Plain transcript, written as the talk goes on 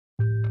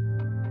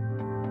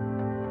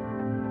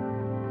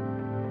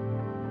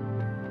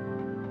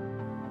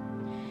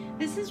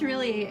This is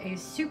really a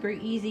super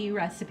easy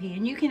recipe,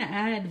 and you can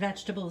add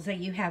vegetables that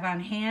you have on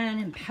hand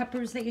and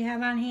peppers that you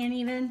have on hand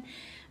even.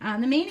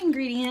 The main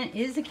ingredient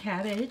is a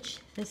cabbage.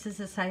 This is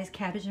the size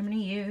cabbage I'm going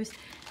to use.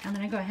 I'm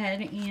going to go ahead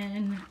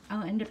and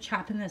I'll end up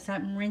chopping this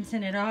up and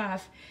rinsing it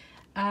off.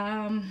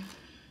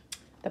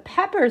 The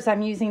peppers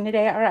I'm using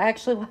today are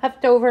actually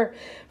left over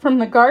from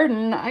the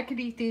garden. I could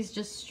eat these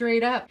just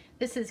straight up.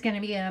 This is going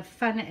to be a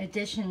fun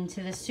addition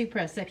to the soup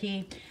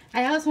recipe.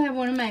 I also have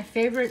one of my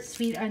favorite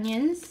sweet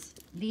onions.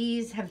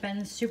 These have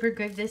been super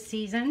good this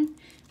season.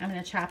 I'm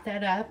going to chop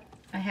that up.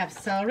 I have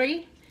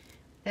celery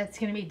that's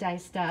going to be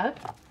diced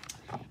up.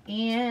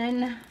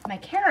 And my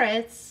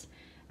carrots,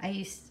 I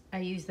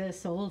use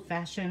this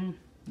old-fashioned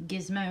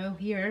gizmo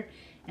here,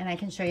 and I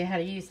can show you how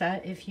to use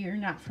that if you're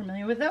not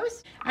familiar with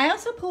those. I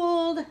also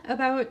pulled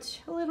about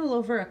a little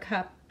over a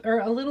cup,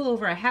 or a little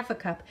over a half a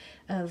cup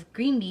of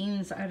green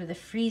beans out of the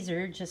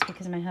freezer, just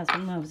because my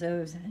husband loves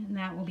those, and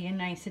that will be a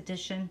nice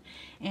addition.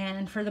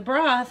 And for the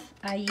broth,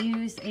 I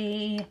use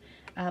a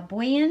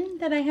bouillon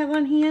that I have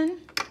on hand.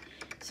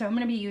 So I'm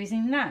going to be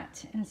using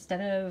that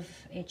instead of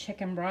a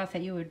chicken broth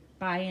that you would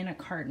buy in a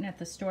carton at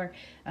the store.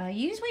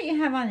 Use what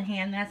you have on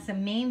hand. That's the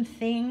main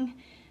thing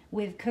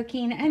with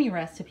cooking any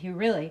recipe,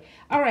 really.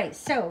 All right,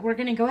 so we're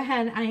going to go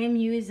ahead. I am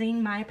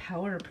using my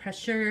Power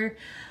Pressure.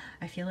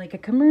 I feel like a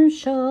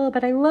commercial,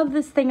 but I love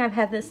this thing. I've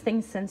had this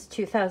thing since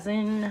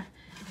 2000.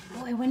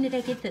 Boy, when did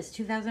I get this?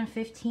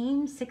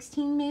 2015,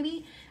 16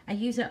 maybe? I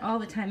use it all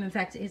the time. In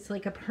fact, it's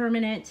like a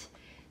permanent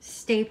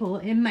staple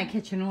in my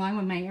kitchen along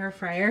with my air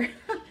fryer.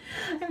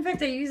 In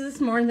fact, I use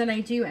this more than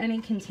I do any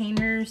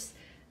containers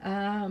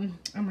on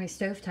my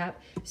stovetop.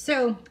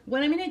 So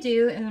what I'm going to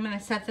do is I'm going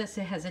to set this.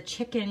 It has a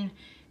chicken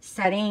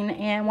setting,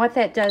 and what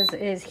that does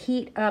is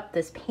heat up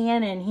this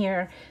pan in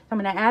here. I'm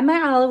going to add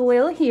my olive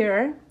oil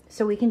here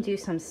so we can do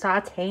some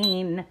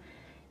sauteing.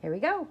 Here we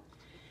go.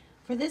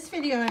 For this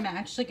video, I'm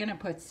actually going to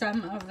put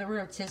some of the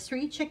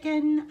rotisserie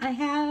chicken I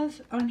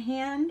have on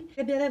hand,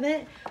 a bit of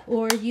it,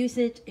 or use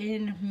it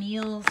in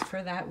meals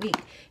for that week.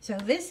 So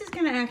this is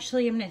going to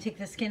actually, I'm going to take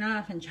the skin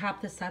off and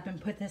chop this up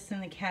and put this in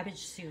the cabbage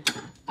soup.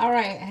 All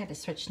right, I had to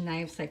switch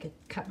knives so I could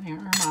cut my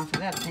arm off of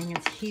that thing.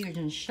 It's huge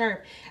and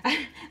sharp.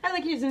 I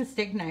like using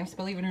steak knives,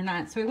 believe it or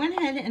not. So I went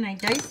ahead and I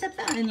diced up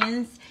the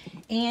onions,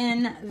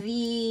 and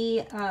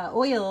the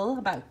oil,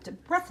 about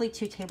roughly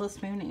 2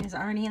 tablespoons, is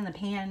already in the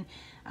pan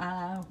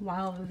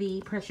while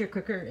the pressure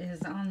cooker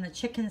is on the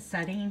chicken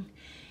setting.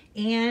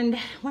 And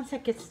once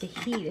that gets to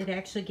heat, it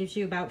actually gives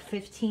you about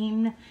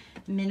 15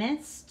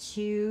 minutes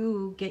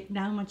to get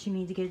done what you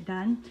need to get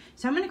done.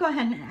 So I'm going to go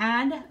ahead and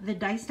add the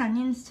diced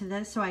onions to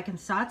this so I can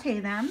saute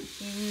them.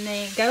 In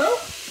they go.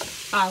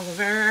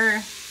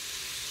 Oliver.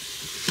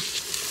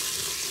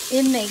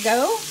 In they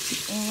go.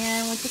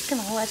 And we're just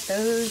going to let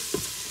those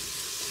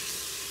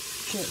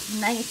get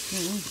nice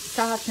and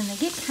soft, and they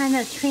get kind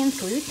of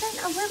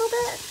translucent a little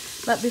bit.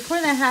 But before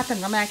that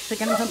happens, I'm actually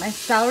going to put my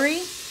celery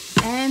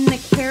and the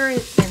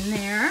carrots in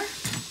there.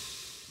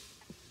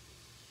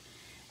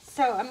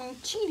 So I'm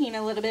cheating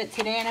a little bit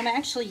today, and I'm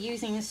actually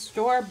using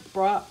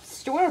store-bought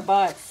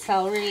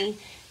celery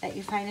that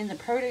you find in the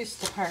produce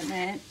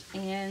department.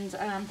 And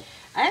I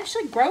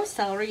actually grow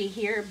celery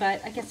here,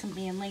 but I guess I'm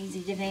being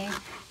lazy today.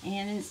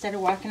 And instead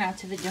of walking out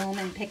to the dome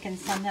and picking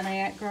some that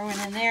I got growing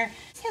in there,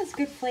 it has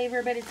good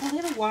flavor, but it's a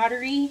little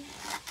watery,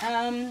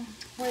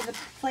 where the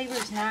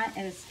flavor's not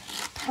as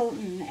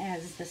potent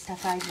as the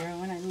stuff I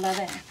grow, and I love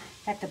it.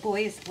 In fact, the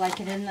boys like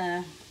it in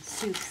the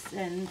soups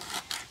and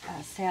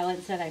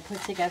salads that I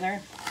put together.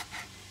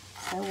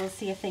 So we'll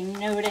see if they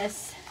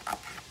notice.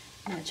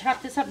 I'm going to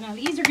chop this up. Now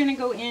these are going to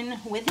go in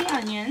with the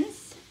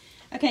onions.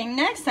 Okay,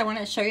 next I want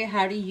to show you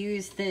how to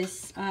use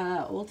this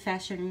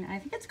old-fashioned, I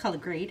think it's called a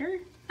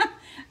grater.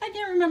 I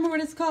can't remember what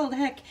it's called.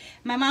 Heck,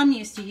 my mom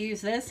used to use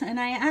this, and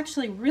I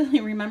actually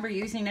really remember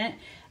using it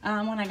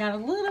when I got a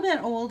little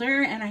bit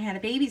older and I had a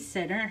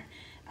babysitter.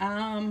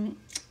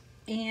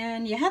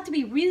 And you have to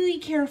be really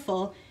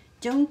careful.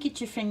 Don't get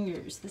your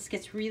fingers. This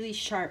gets really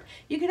sharp.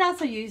 You could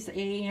also use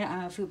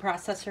a food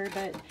processor,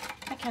 but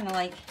I kind of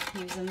like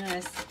using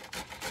this.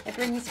 It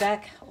brings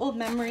back old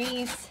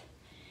memories,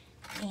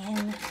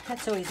 and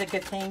that's always a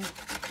good thing.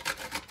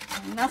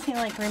 Nothing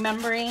like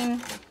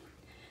remembering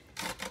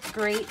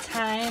great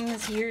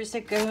times years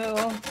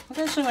ago,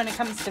 especially when it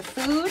comes to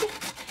food.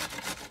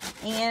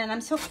 And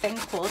I'm so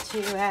thankful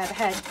to have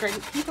had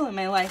great people in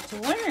my life to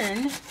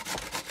learn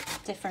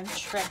different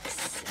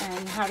tricks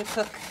and how to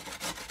cook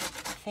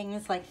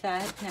things like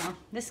that. Now,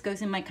 this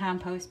goes in my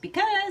compost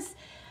because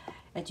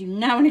I do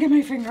not want to get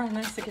my finger on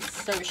this. It gets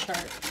so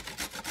sharp.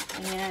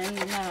 And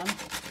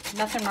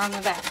nothing wrong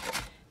with that.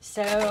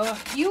 So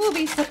you will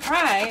be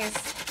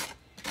surprised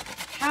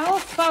how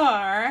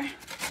far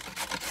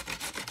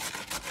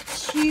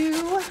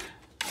 2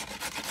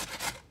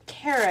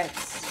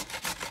 carrots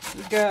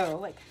go.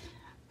 Like,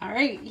 all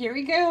right, here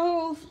we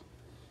go.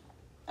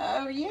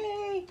 Oh,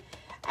 yay.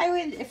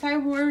 If I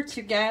were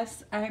to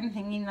guess, I'm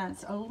thinking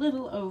that's a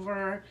little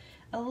over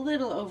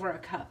a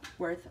cup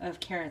worth of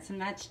carrots,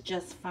 and that's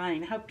just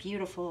fine. How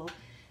beautiful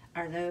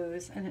are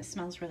those, and it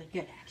smells really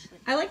good actually.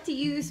 I like to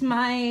use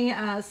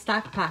my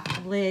stock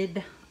pot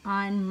lid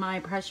on my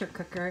pressure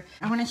cooker.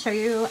 I want to show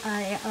you,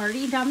 I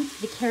already dumped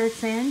the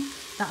carrots in.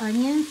 The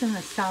onions and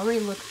the celery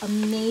look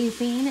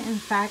amazing. In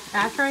fact,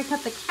 after I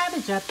cut the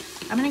cabbage up,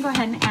 I'm going to go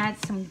ahead and add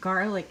some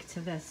garlic to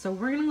this. So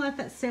we're going to let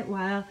that sit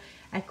while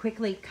I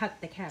quickly cut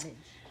the cabbage.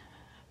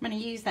 I'm going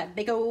to use that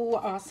big old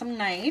awesome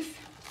knife.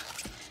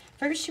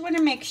 First, you want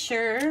to make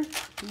sure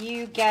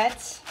you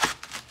get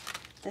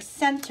the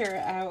center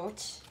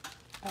out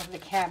of the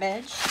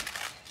cabbage.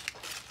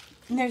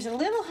 And there's a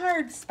little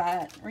hard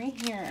spot right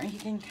here. You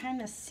can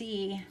kind of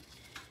see.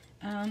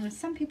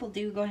 Some people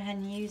do go ahead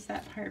and use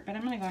that part, but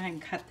I'm going to go ahead and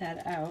cut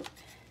that out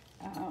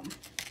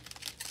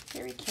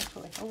very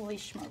carefully. Holy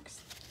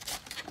smokes.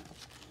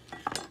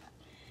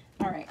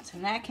 Alright, so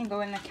that can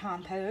go in the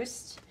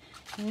compost.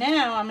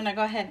 Now I'm going to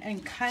go ahead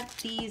and cut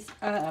these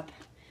up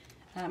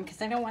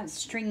because I don't want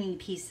stringy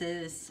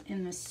pieces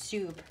in the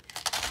soup.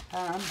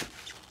 I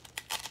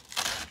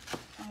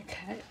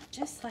cut it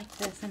just like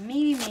this and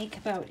maybe make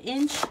about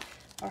inch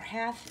or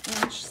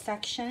half-inch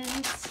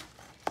sections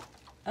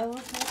of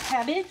the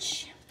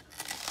cabbage.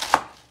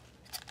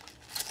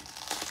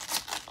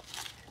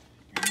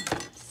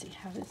 Let's see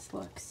how this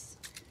looks.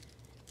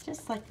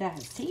 Just like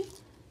that, see?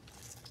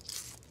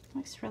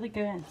 Looks really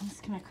good.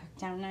 It's gonna cook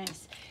down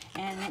nice.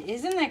 And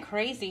isn't that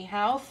crazy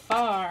how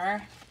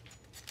far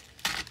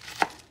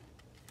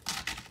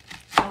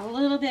a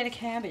little bit of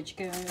cabbage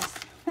goes?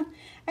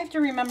 I have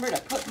to remember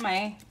to put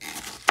my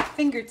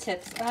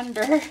fingertips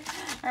under.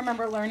 I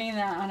remember learning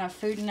that on a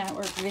Food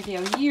Network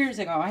video years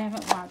ago. I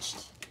haven't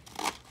watched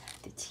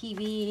the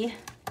TV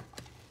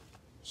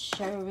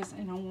shows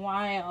in a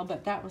while,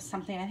 but that was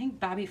something, I think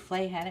Bobby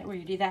Flay had it where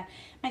you do that.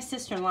 My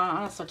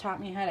sister-in-law also taught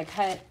me how to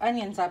cut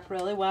onions up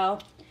really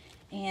well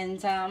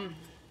and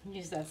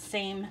use that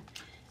same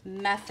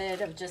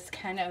method of just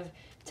kind of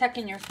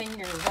tucking your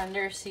fingers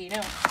under so you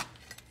don't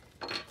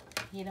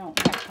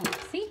wreck them.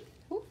 See?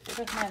 Ooh, there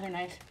goes my other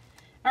knife.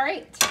 All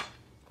right.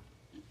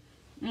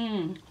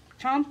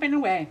 Chomping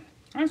away.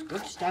 That's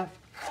good stuff.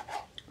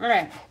 All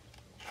right.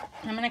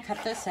 I'm going to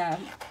cut this up.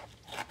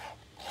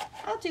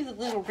 I'll do the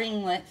little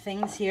ringlet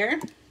things here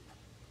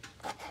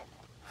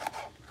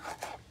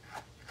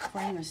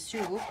for the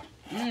soup.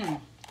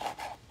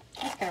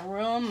 It's got a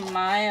real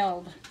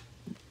mild,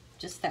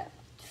 just that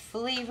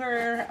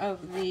flavor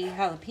of the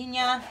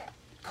jalapeno,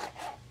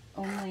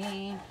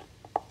 only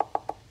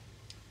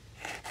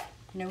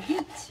no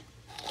heat.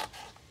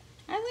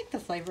 I like the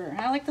flavor.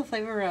 I like the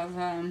flavor of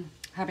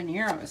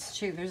habaneros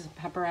too. There's a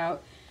pepper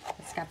out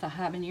that's got the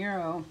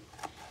habanero,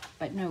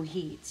 but no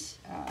heat.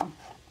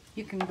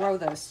 You can grow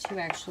those too,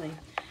 actually.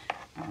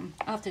 I'll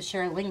have to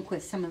share a link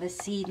with some of the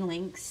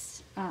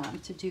seedlings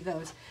to do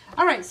those.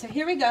 All right, so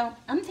here we go.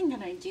 I'm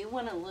thinking I do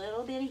want a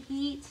little bit of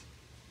heat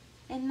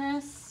in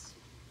this.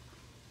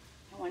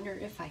 I wonder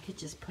if I could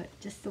just put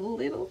just a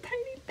little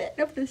tiny bit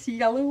of this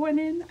yellow one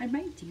in. I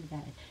might do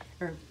that,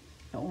 or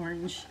the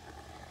orange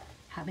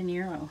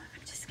habanero.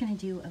 I'm just gonna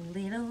do a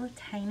little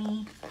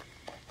tiny,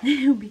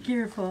 be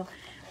careful,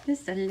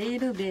 just a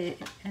little bit.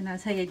 And I'll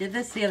tell you, I did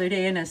this the other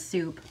day in a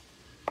soup.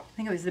 I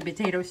think it was the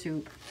potato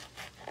soup.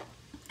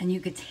 And you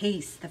could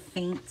taste the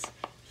faint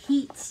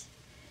heat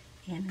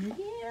and a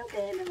little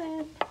bit of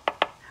that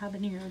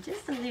habanero,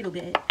 just a little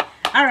bit.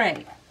 All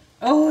right.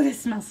 Oh,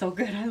 this smells so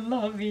good. I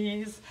love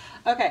these.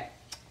 Okay.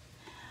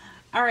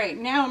 All right,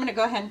 now I'm gonna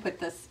go ahead and put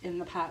this in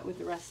the pot with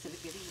the rest of the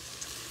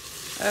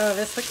goodies. Oh,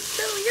 this looks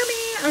so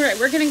yummy. All right,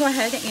 we're gonna go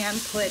ahead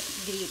and put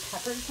the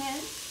peppers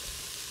in.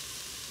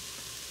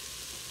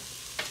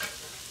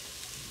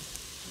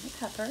 The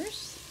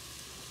peppers.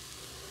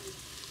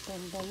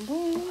 Boom, boom,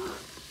 boom.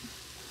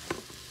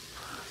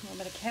 A little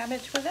bit of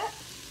cabbage with it.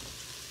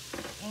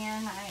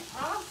 And I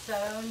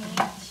also need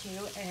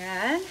to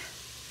add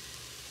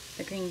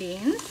the green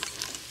beans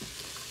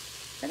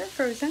that are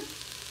frozen.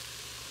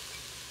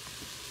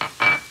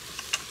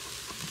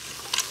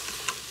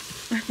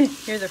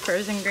 Here are the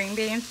frozen green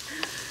beans.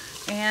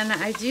 And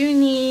I do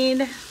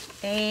need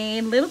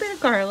a little bit of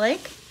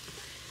garlic,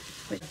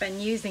 which I've been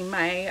using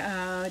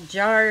my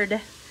jar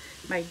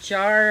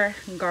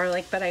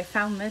garlic, but I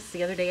found this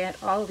the other day at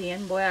Aldi,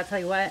 and boy, I'll tell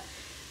you what,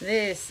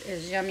 this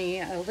is yummy.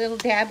 A little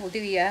dab will do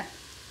ya.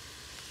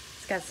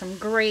 It's got some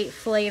great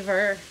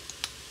flavor.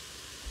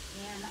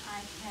 And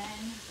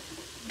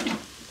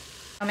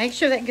I'll make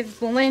sure that gets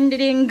blended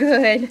in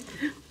good.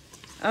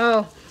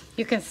 Oh,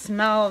 you can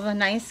smell the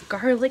nice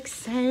garlic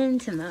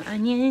scent and the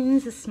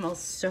onions. It smells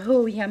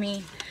so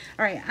yummy.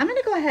 All right, I'm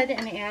gonna go ahead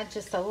and add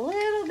just a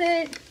little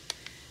bit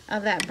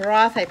of that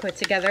broth I put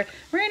together.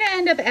 We're gonna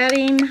end up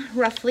adding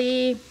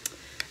roughly,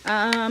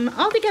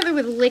 all together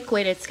with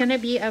liquid, it's gonna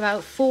be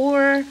about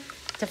 4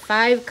 to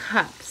 5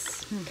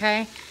 cups,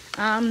 okay?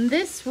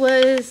 This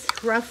was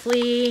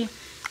roughly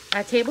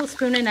a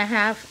tablespoon and a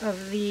half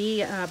of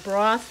the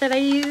broth that I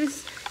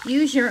use.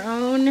 Use your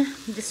own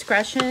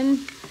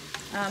discretion.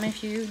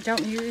 If you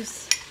don't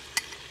use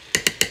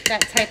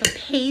that type of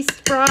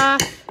paste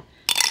broth,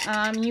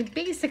 you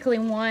basically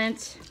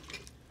want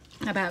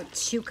about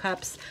 2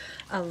 cups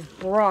of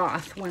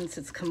broth once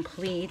it's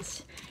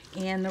complete,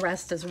 and the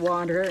rest is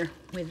water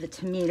with the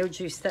tomato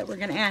juice that we're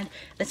gonna add.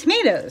 The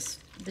tomatoes,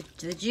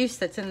 the juice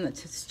that's in the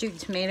stewed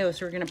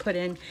tomatoes we're gonna put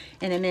in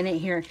a minute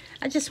here.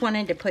 I just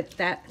wanted to put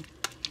that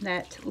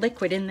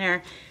liquid in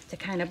there to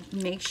kind of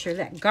make sure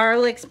that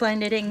garlic's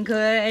blended in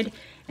good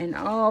and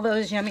all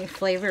those yummy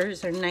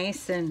flavors are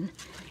nice and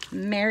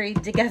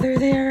married together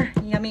there.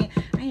 Yummy.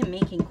 I am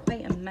making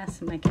quite a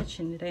mess in my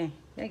kitchen today.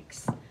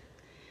 Yikes.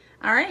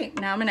 All right,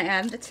 now I'm gonna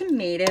add the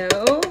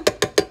tomato.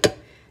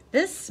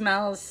 This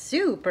smells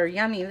super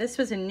yummy. This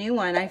was a new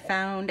one I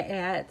found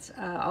at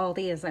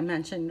Aldi, as I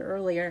mentioned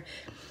earlier.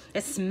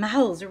 It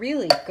smells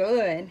really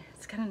good.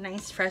 It's got a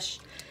nice fresh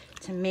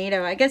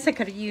tomato. I guess I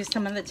could have used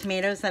some of the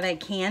tomatoes that I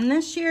canned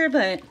this year,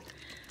 but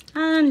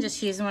I'm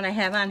just using what I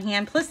have on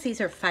hand. Plus, these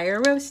are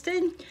fire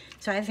roasted,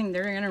 so I think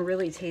they're gonna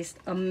really taste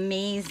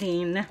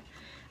amazing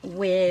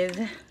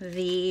with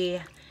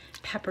the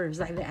peppers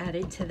I've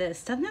added to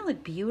this. Doesn't that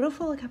look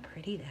beautiful? Look how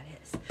pretty that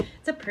is.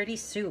 It's a pretty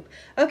soup.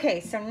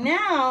 Okay, so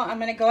now I'm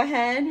gonna go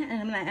ahead and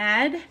I'm gonna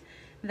add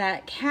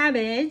that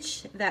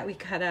cabbage that we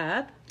cut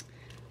up.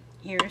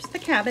 Here's the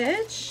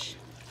cabbage.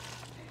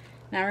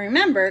 Now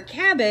remember,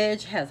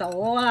 cabbage has a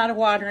lot of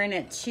water in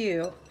it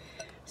too,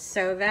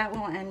 so that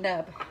will end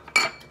up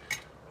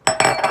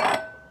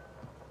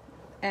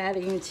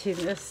adding to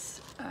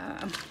this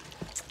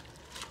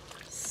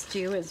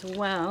stew as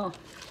well,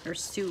 or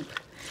soup.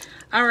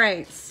 All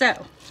right, so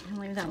I'll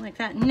leave that like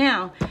that.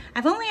 Now,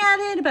 I've only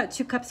added about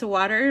 2 cups of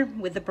water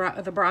with the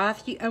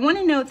broth. I want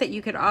to note that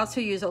you could also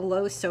use a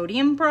low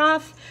sodium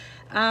broth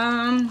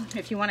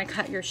if you want to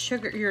cut your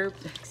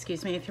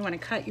if you want to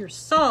cut your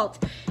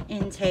salt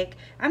intake.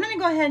 I'm going to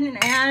go ahead and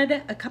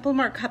add a couple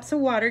more cups of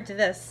water to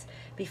this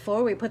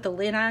before we put the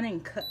lid on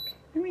and cook.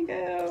 Here we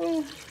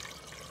go.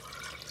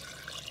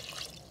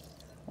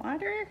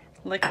 Water.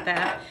 Look at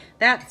that.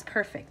 That's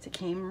perfect. It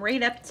came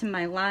right up to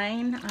my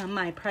line on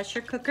my pressure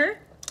cooker.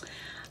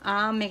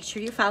 Make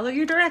sure you follow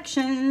your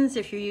directions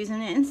if you're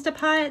using an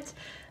Instapot.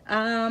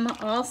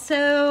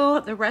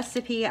 Also, the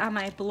recipe on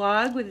my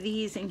blog with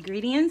these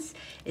ingredients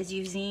is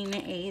using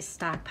a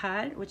stock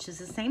pot, which is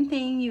the same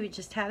thing. You would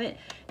just have it.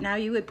 Now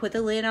you would put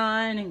the lid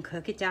on and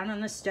cook it down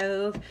on the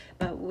stove.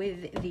 But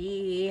with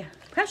the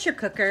pressure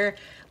cooker,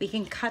 we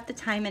can cut the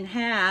time in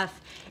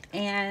half.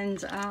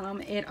 And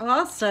it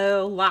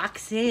also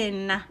locks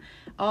in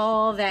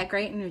all that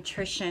great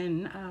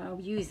nutrition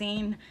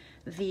using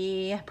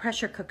the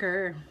pressure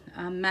cooker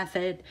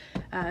method.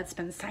 It's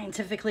been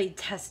scientifically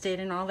tested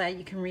and all that.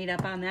 You can read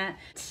up on that.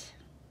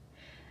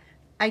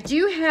 I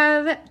do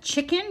have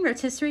chicken,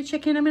 rotisserie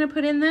chicken I'm going to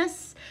put in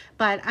this,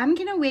 but I'm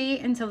going to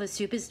wait until the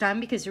soup is done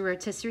because the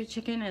rotisserie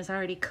chicken is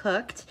already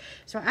cooked.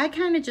 So I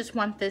kind of just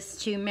want this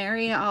to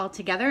marry all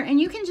together, and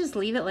you can just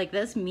leave it like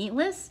this,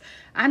 meatless.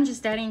 I'm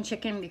just adding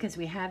chicken because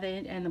we have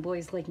it and the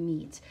boys like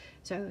meat.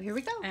 So here we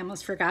go. I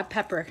almost forgot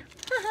pepper.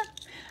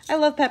 I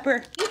love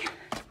pepper.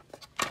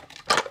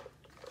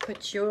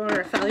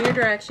 Follow your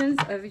directions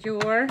of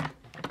your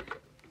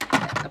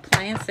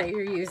appliance that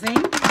you're using.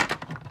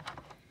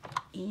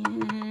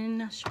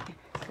 And I'll show you.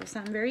 It goes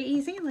on very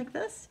easy like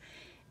this.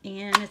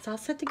 And it's all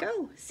set to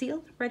go.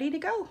 Sealed, ready to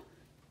go.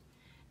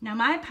 Now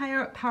my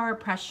Power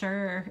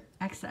Pressure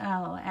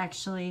XL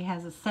actually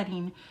has a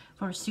setting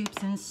for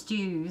soups and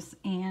stews.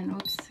 And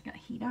oops, I got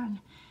heat on.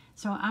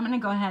 So I'm going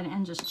to go ahead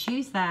and just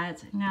choose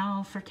that.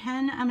 Now for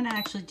 10, I'm going to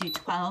actually do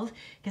 12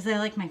 because I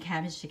like my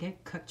cabbage to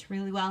get cooked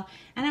really well.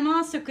 And I'm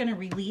also going to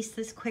release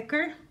this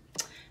quicker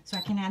so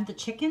I can add the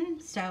chicken.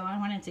 So I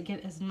wanted to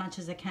get as much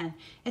as I can.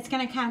 It's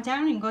going to count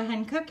down and go ahead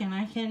and cook, and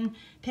I can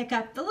pick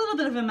up the little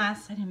bit of a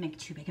mess. I didn't make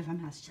too big of a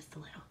mess, just a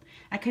little.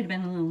 I could have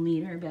been a little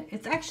neater, but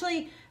it's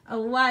actually a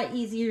lot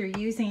easier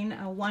using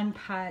a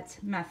one-pot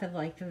method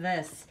like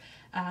this.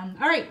 All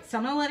right, so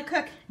I'm gonna let it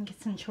cook and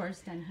get some chores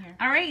done here.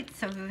 All right,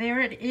 so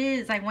there it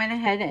is. I went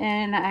ahead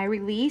and I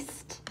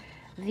released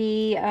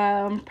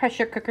the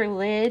pressure cooker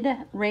lid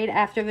right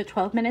after the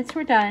 12 minutes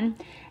were done.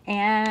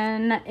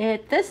 And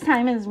at this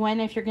time is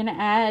when, if you're gonna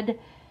add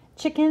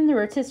chicken, the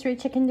rotisserie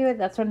chicken to it,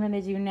 that's what I'm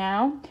gonna do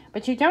now.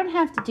 But you don't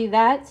have to do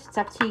that, it's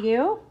up to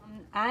you.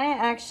 I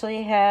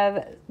actually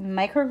have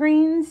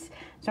microgreens,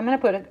 so I'm gonna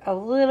put a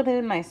little bit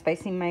of my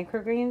spicy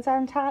microgreens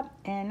on top,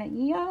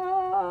 and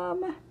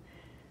yum!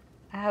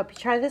 I hope you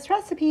try this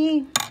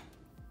recipe.